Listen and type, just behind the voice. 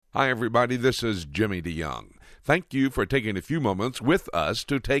Hi, everybody. This is Jimmy DeYoung. Thank you for taking a few moments with us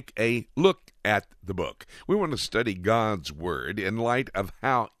to take a look at the book. We want to study God's Word in light of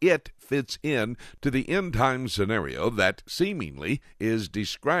how it fits in to the end time scenario that seemingly is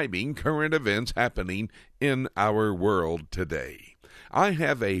describing current events happening in our world today. I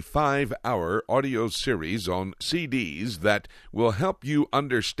have a 5-hour audio series on CDs that will help you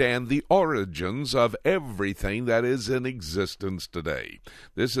understand the origins of everything that is in existence today.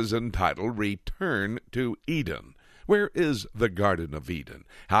 This is entitled Return to Eden. Where is the Garden of Eden?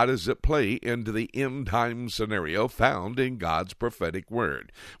 How does it play into the end-time scenario found in God's prophetic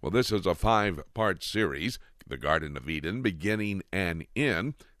word? Well, this is a 5-part series. The Garden of Eden, beginning and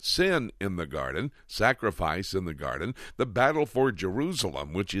end, sin in the garden, sacrifice in the garden, the battle for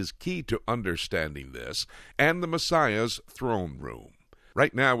Jerusalem, which is key to understanding this, and the Messiah's throne room.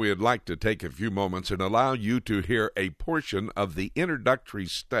 Right now, we would like to take a few moments and allow you to hear a portion of the introductory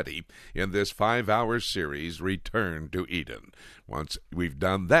study in this 5-hour series, Return to Eden. Once we've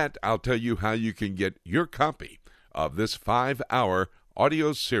done that, I'll tell you how you can get your copy of this 5-hour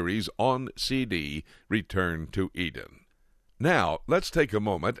audio series on CD, Return to Eden. Now, let's take a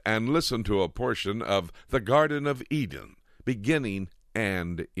moment and listen to a portion of the Garden of Eden, beginning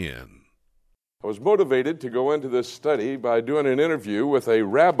and end. I was motivated to go into this study by doing an interview with a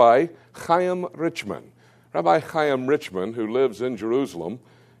Rabbi Chaim Richman. Rabbi Chaim Richman, who lives in Jerusalem,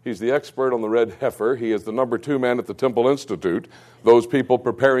 he's the expert on the red heifer. He is the number 2 man at the Temple Institute, those people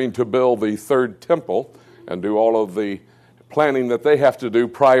preparing to build the third temple and do all of the planning that they have to do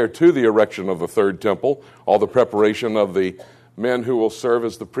prior to the erection of the third temple, all the preparation of the men who will serve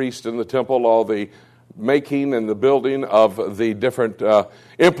as the priest in the temple, all the making and the building of the different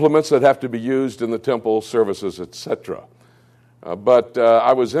implements that have to be used in the temple services, etc. But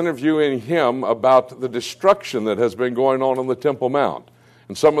I was interviewing him about the destruction that has been going on the Temple Mount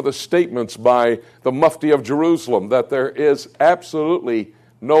and some of the statements by the Mufti of Jerusalem that there is absolutely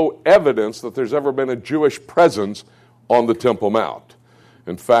no evidence that there's ever been a Jewish presence on the Temple Mount.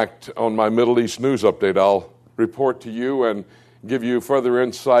 In fact, on my Middle East News Update, I'll report to you and give you further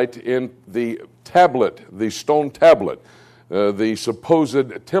insight in the tablet, the stone tablet, the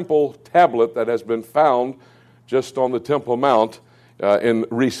supposed temple tablet that has been found just on the Temple Mount in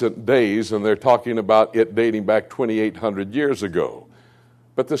recent days, and they're talking about it dating back 2,800 years ago.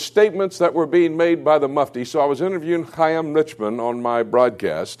 But the statements that were being made by the Mufti, so I was interviewing Chaim Richman on my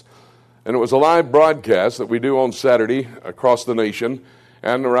broadcast, and it was a live broadcast that we do on Saturday across the nation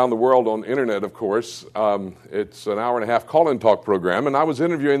and around the world on internet, of course. It's an hour-and-a-half call-in talk program, and I was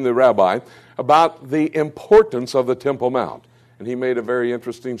interviewing the rabbi about the importance of the Temple Mount. And he made a very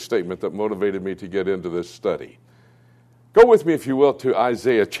interesting statement that motivated me to get into this study. Go with me, if you will, to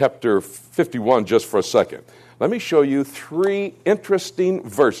Isaiah chapter 51 just for a second. Let me show you 3 interesting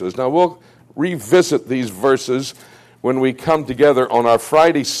verses. Now, we'll revisit these verses when we come together on our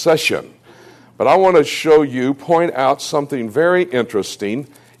Friday session. But I want to point out something very interesting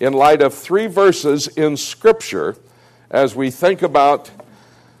in light of 3 verses in Scripture as we think about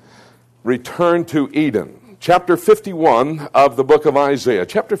return to Eden. Chapter 51 of the book of Isaiah.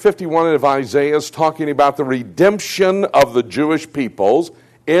 Chapter 51 of Isaiah is talking about the redemption of the Jewish peoples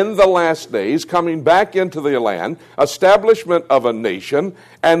in the last days, coming back into the land, establishment of a nation,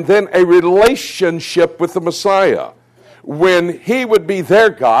 and then a relationship with the Messiah, when he would be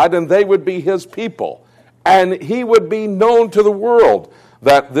their God and they would be his people. And he would be known to the world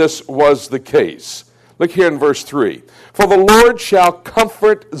that this was the case. Look here in verse 3. For the Lord shall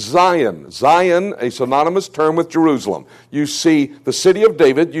comfort Zion. Zion, a synonymous term with Jerusalem. You see the city of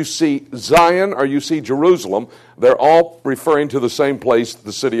David, you see Zion, or you see Jerusalem. They're all referring to the same place,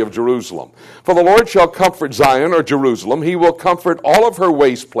 the city of Jerusalem. For the Lord shall comfort Zion, or Jerusalem. He will comfort all of her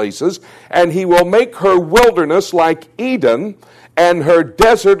waste places, and he will make her wilderness like Eden, and her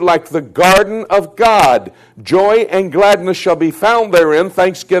desert like the garden of God. Joy and gladness shall be found therein,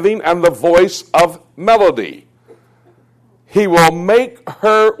 thanksgiving and the voice of melody. He will make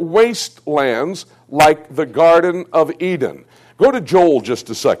her wastelands like the Garden of Eden. Go to Joel just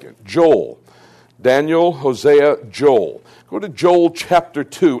a second. Joel. Daniel, Hosea, Joel. Go to Joel chapter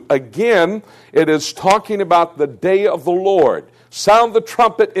 2. Again, it is talking about the day of the Lord. Sound the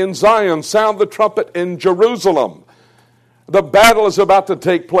trumpet in Zion. Sound the trumpet in Jerusalem. The battle is about to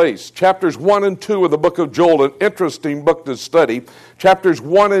take place. Chapters 1 and 2 of the book of Joel, an interesting book to study. Chapters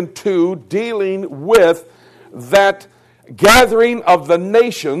 1 and 2 dealing with that gathering of the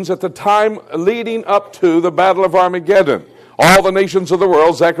nations at the time leading up to the Battle of Armageddon. All the nations of the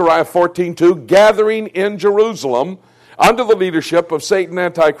world, Zechariah 14:2, gathering in Jerusalem under the leadership of Satan,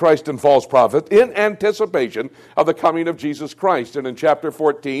 Antichrist, and false prophet, in anticipation of the coming of Jesus Christ. And in chapter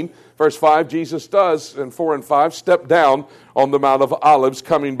 14, verse 5, Jesus does, in 4 and 5, step down on the Mount of Olives,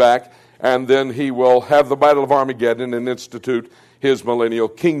 coming back, and then he will have the Battle of Armageddon and institute his millennial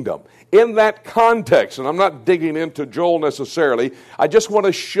kingdom. In that context, and I'm not digging into Joel necessarily, I just want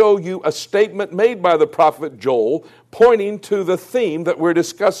to show you a statement made by the prophet Joel pointing to the theme that we're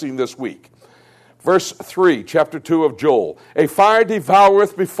discussing this week. Verse 3, chapter 2 of Joel. A fire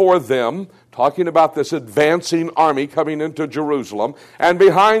devoureth before them, talking about this advancing army coming into Jerusalem, and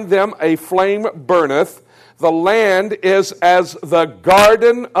behind them a flame burneth. The land is as the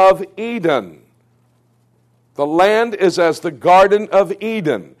Garden of Eden. The land is as the Garden of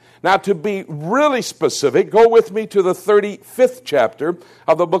Eden. Now, to be really specific, go with me to the 35th chapter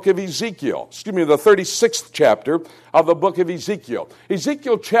of the book of Ezekiel. The 36th chapter of the book of Ezekiel.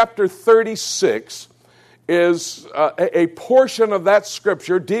 Ezekiel chapter 36 is a portion of that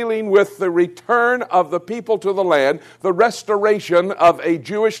scripture dealing with the return of the people to the land, the restoration of a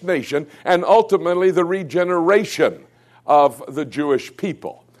Jewish nation, and ultimately the regeneration of the Jewish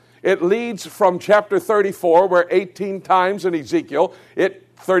people. It leads from chapter 34, where 18 times in Ezekiel,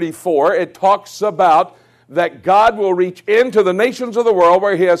 34, it talks about that God will reach into the nations of the world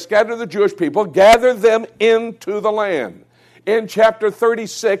where he has scattered the Jewish people, gather them into the land. In chapter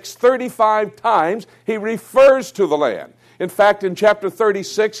 36, 35 times, he refers to the land. In fact, in chapter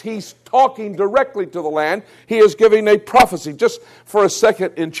 36, he's talking directly to the land. He is giving a prophecy. Just for a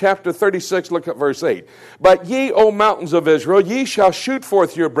second, in chapter 36, look at verse 8. But ye, O mountains of Israel, ye shall shoot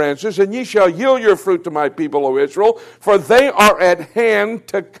forth your branches, and ye shall yield your fruit to my people, O Israel, for they are at hand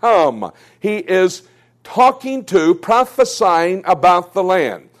to come. He is prophesying about the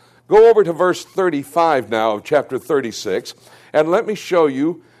land. Go over to verse 35 now of chapter 36, and let me show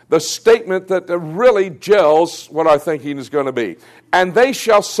you the statement that really gels what our thinking is going to be. And they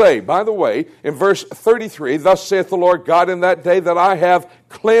shall say, by the way, in verse 33, thus saith the Lord God in that day that I have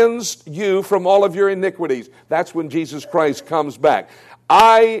cleansed you from all of your iniquities. That's when Jesus Christ comes back.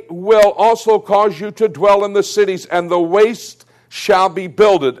 I will also cause you to dwell in the cities, and the waste shall be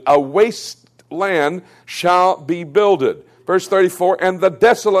builded. A waste land shall be builded. Verse 34, and the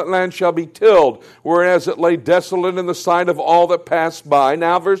desolate land shall be tilled, whereas it lay desolate in the sight of all that passed by.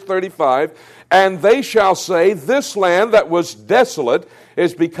 Now verse 35, and they shall say, this land that was desolate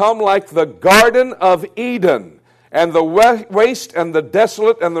is become like the Garden of Eden, and the waste and the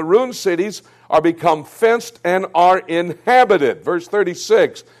desolate and the ruined cities are become fenced and are inhabited. Verse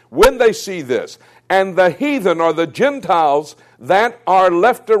 36, when they see this, and the heathen or the Gentiles that are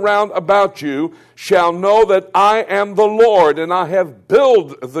left around about you shall know that I am the Lord, and I have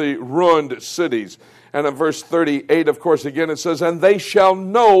built the ruined cities. And in verse 38, of course, again it says, and they shall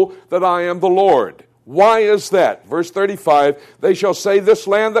know that I am the Lord. Why is that? Verse 35, they shall say, this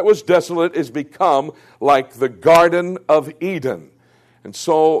land that was desolate is become like the Garden of Eden. And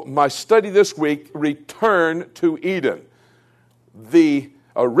so my study this week, return to Eden. The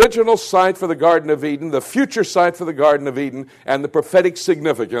original site for the Garden of Eden, the future site for the Garden of Eden, and the prophetic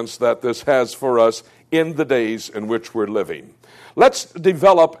significance that this has for us in the days in which we're living. Let's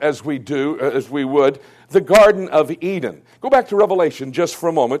develop, as we would, the Garden of Eden. Go back to Revelation just for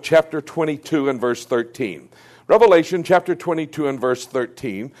a moment, chapter 22 and verse 13. Revelation chapter 22 and verse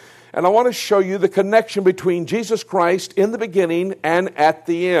 13. And I want to show you the connection between Jesus Christ in the beginning and at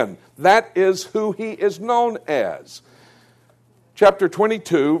the end. That is who he is known as. Chapter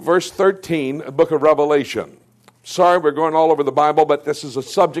 22, verse 13, book of Revelation. Sorry, we're going all over the Bible, but this is a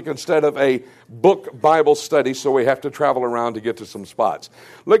subject instead of a book Bible study, so we have to travel around to get to some spots.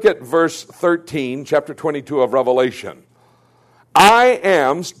 Look at verse 13, chapter 22 of Revelation. I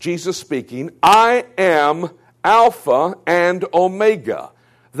am, Jesus speaking, I am Alpha and Omega,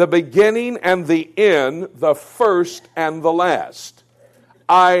 the beginning and the end, the first and the last.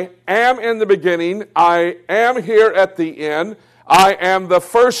 I am in the beginning, I am here at the end, I am the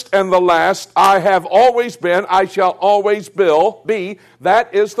first and the last. I have always been. I shall always be.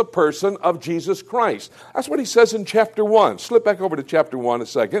 That is the person of Jesus Christ. That's what he says in chapter 1. Slip back over to chapter 1 a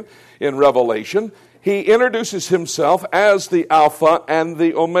second in Revelation. He introduces himself as the Alpha and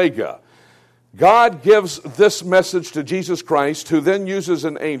the Omega. God gives this message to Jesus Christ, who then uses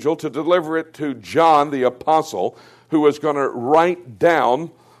an angel to deliver it to John the apostle, who is going to write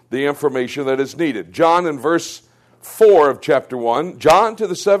down the information that is needed. John in verse 4 of chapter 1, John to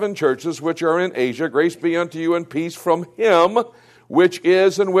the 7 churches which are in Asia, grace be unto you and peace from him, which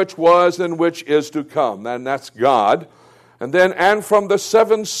is and which was and which is to come. And that's God. And then, and from the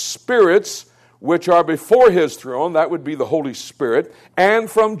 7 spirits which are before his throne, that would be the Holy Spirit, and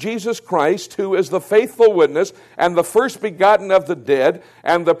from Jesus Christ, who is the faithful witness, and the first begotten of the dead,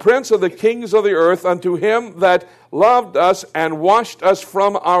 and the prince of the kings of the earth, unto him that loved us and washed us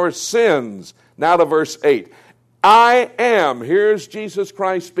from our sins. Now to verse 8. I am, here's Jesus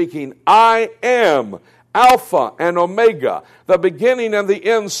Christ speaking, I am Alpha and Omega, the beginning and the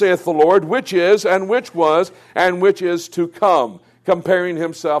end, saith the Lord, which is, and which was, and which is to come. Comparing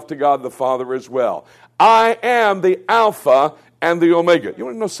himself to God the Father as well. I am the Alpha and the Omega. You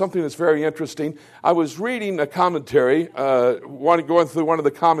want to know something that's very interesting? I was reading a commentary, going through one of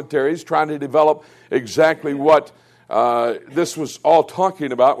the commentaries, trying to develop exactly what this was all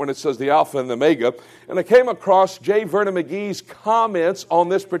talking about when it says the Alpha and the Omega. And I came across J. Vernon McGee's comments on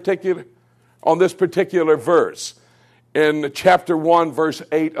this particular verse in chapter 1, verse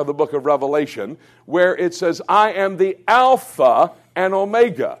 8 of the book of Revelation, where it says, I am the Alpha and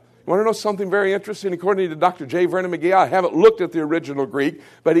Omega. You want to know something very interesting? According to Dr. J. Vernon McGee, I haven't looked at the original Greek,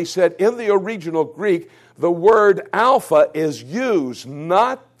 but he said in the original Greek, the word alpha is used,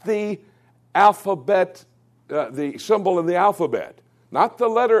 not the alphabet, the symbol in the alphabet, not the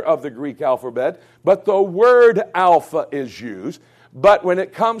letter of the Greek alphabet, but the word alpha is used. But when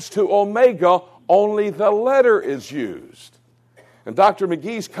it comes to omega, only the letter is used. And Dr.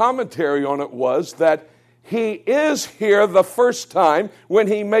 McGee's commentary on it was that he is here the first time when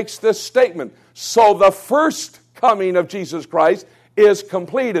he makes this statement. So the first coming of Jesus Christ is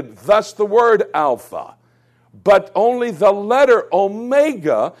completed, thus the word alpha. But only the letter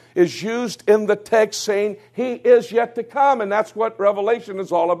omega is used in the text saying he is yet to come. And that's what Revelation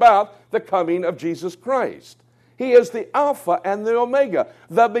is all about, the coming of Jesus Christ. He is the Alpha and the Omega,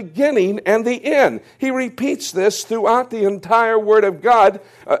 the beginning and the end. He repeats this throughout the entire Word of God,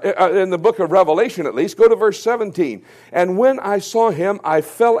 in the book of Revelation at least. Go to verse 17. And when I saw him, I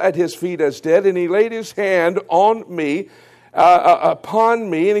fell at his feet as dead, and he laid his hand on me, upon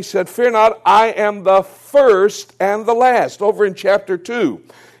me, and he said, Fear not, I am the first and the last. Over in chapter 2,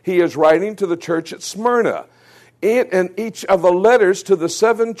 he is writing to the church at Smyrna. In each of the letters to the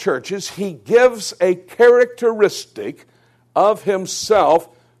 7 churches, he gives a characteristic of himself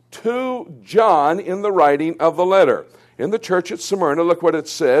to John in the writing of the letter. In the church at Smyrna, look what it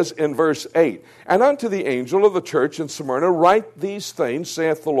says in verse 8. And unto the angel of the church in Smyrna write these things,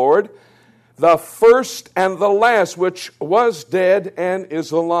 saith the Lord, the first and the last, which was dead and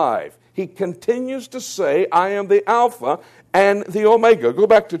is alive. He continues to say, I am the Alpha and the Omega. Go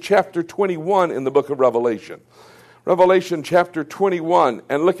back to chapter 21 in the book of Revelation. Revelation chapter 21,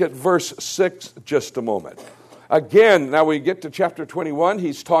 and look at verse 6 just a moment. Again, now we get to chapter 21,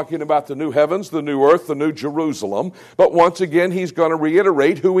 he's talking about the new heavens, the new earth, the new Jerusalem. But once again, he's going to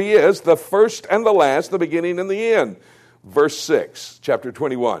reiterate who he is, the first and the last, the beginning and the end. Verse 6, chapter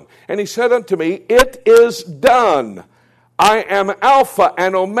 21. And he said unto me, It is done. I am Alpha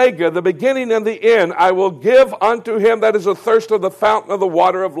and Omega, the beginning and the end. I will give unto him that is athirst of the fountain of the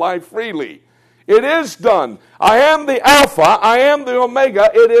water of life freely. It is done. I am the Alpha, I am the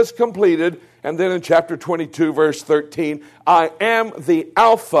Omega, it is completed. And then in chapter 22, verse 13, I am the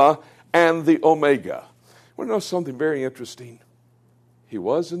Alpha and the Omega. Want to know something very interesting? He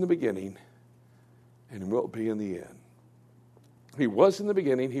was in the beginning, and he will be in the end. He was in the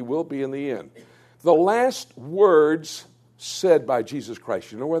beginning, he will be in the end. The last words said by Jesus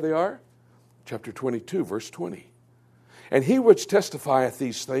Christ, you know where they are? Chapter 22, verse 20. And he which testifieth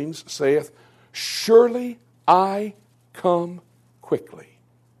these things saith, Surely I come quickly.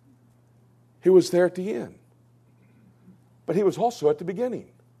 He was there at the end. But he was also at the beginning.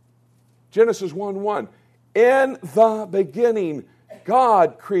 Genesis 1:1. In the beginning,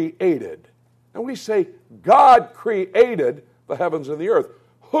 God created. And we say, God created the heavens and the earth.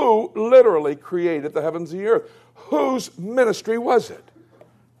 Who literally created the heavens and the earth? Whose ministry was it?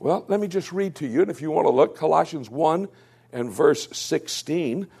 Well, let me just read to you. And if you want to look, Colossians 1 and verse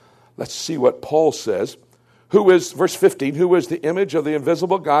 16. Let's see what Paul says. Verse 15, who is the image of the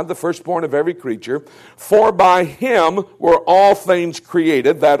invisible God, the firstborn of every creature? For by him were all things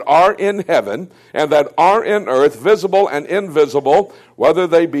created that are in heaven and that are in earth, visible and invisible, whether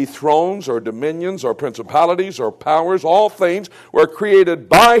they be thrones or dominions or principalities or powers. All things were created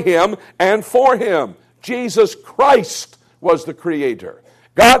by him and for him. Jesus Christ was the creator.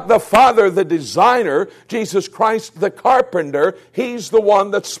 God the Father, the designer, Jesus Christ the carpenter, he's the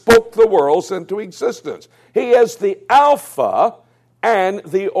one that spoke the worlds into existence. He is the Alpha and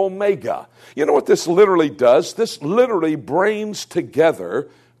the Omega. You know what this literally does? This literally brings together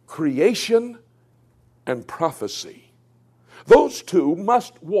creation and prophecy. Those two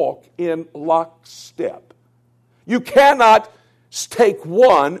must walk in lockstep. You cannot take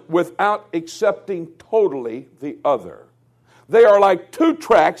one without accepting totally the other. They are like two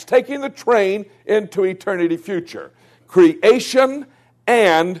tracks taking the train into eternity future. Creation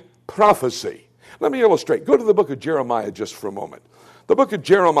and prophecy. Let me illustrate. Go to the book of Jeremiah just for a moment. The book of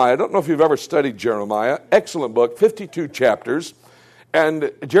Jeremiah, I don't know if you've ever studied Jeremiah. Excellent book, 52 chapters.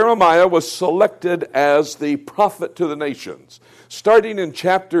 And Jeremiah was selected as the prophet to the nations. Starting in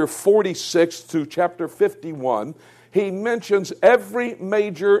chapter 46 to chapter 51, he mentions every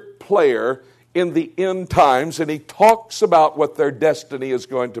major player in the end times, and he talks about what their destiny is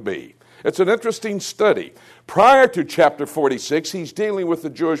going to be. It's an interesting study. Prior to chapter 46, he's dealing with the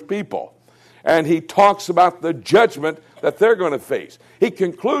Jewish people, and he talks about the judgment that they're going to face. He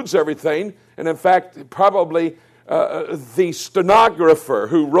concludes everything, and in fact, probably the stenographer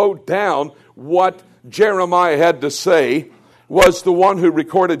who wrote down what Jeremiah had to say was the one who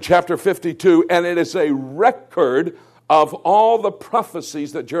recorded chapter 52, and it is a record of all the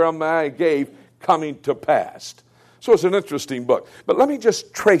prophecies that Jeremiah gave coming to pass. So it's an interesting book. But let me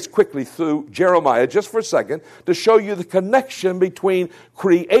just trace quickly through Jeremiah just for a second to show you the connection between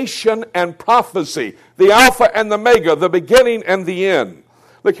creation and prophecy, the Alpha and the Omega, the beginning and the end.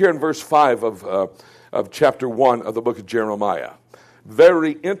 Look here in verse 5 of chapter 1 of the book of Jeremiah.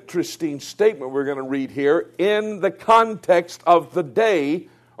 Very interesting statement we're going to read here in the context of the day,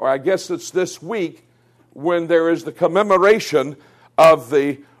 or I guess it's this week, when there is the commemoration of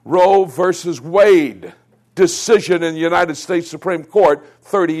the Roe versus Wade decision in the United States Supreme Court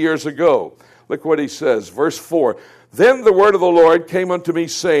 30 years ago. Look what he says, verse 4. Then the word of the Lord came unto me,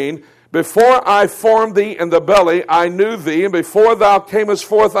 saying, Before I formed thee in the belly, I knew thee, and before thou camest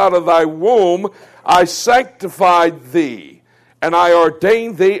forth out of thy womb, I sanctified thee, and I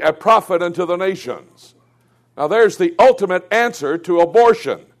ordained thee a prophet unto the nations. Now there's the ultimate answer to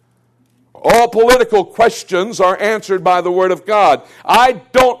abortion. All political questions are answered by the Word of God. I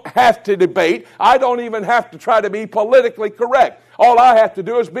don't have to debate. I don't even have to try to be politically correct. All I have to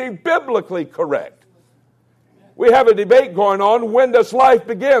do is be biblically correct. We have a debate going on. When does life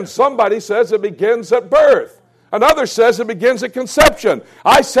begin? Somebody says it begins at birth. Another says it begins at conception.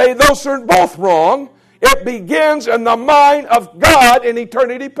 I say those are both wrong. It begins in the mind of God in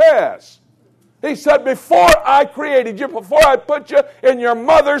eternity past. He said, before I created you, before I put you in your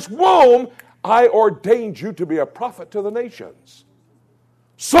mother's womb, I ordained you to be a prophet to the nations.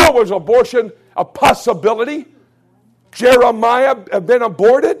 So was abortion a possibility? Jeremiah had been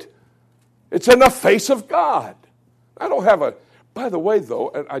aborted? It's in the face of God. I don't have a... By the way, though,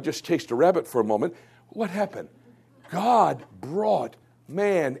 and I just chased a rabbit for a moment, what happened? God brought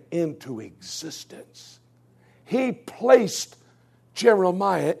man into existence. He placed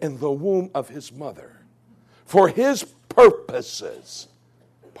Jeremiah in the womb of his mother for his purposes,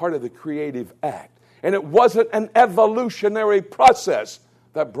 part of the creative act. And it wasn't an evolutionary process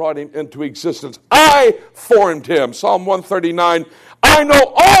that brought him into existence. I formed him. Psalm 139, I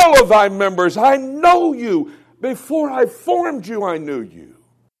know all of thy members. I know you. Before I formed you, I knew you.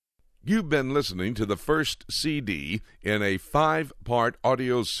 You've been listening to the first CD in a 5-part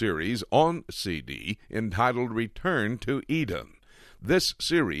audio series on CD entitled Return to Eden. This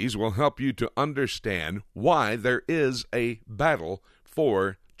series will help you to understand why there is a battle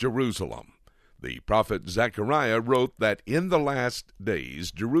for Jerusalem. The prophet Zechariah wrote that in the last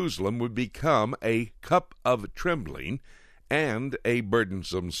days Jerusalem would become a cup of trembling and a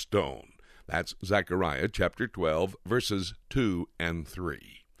burdensome stone. That's Zechariah chapter 12, verses 2 and 3.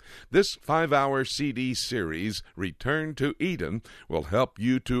 This 5-hour CD series, Return to Eden, will help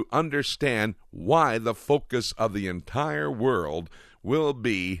you to understand why the focus of the entire world will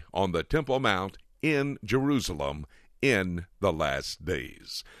be on the Temple Mount in Jerusalem in the last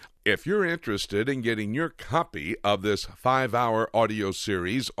days. If you're interested in getting your copy of this 5-hour audio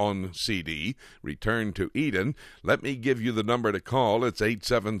series on CD, Return to Eden, let me give you the number to call. It's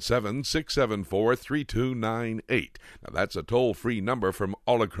 877-674-3298. Now, that's a toll-free number from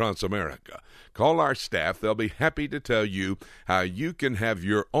all across America. Call our staff. They'll be happy to tell you how you can have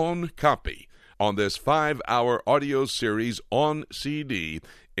your own copy on this 5-hour audio series on CD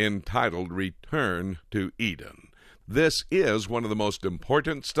entitled Return to Eden. This is one of the most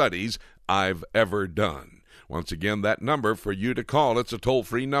important studies I've ever done. Once again, that number for you to call, it's a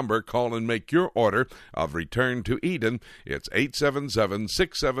toll-free number. Call and make your order of Return to Eden. It's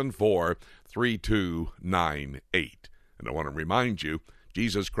 877-674-3298. And I want to remind you,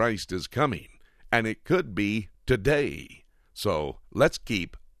 Jesus Christ is coming, and it could be today. So let's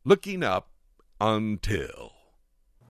keep looking up until...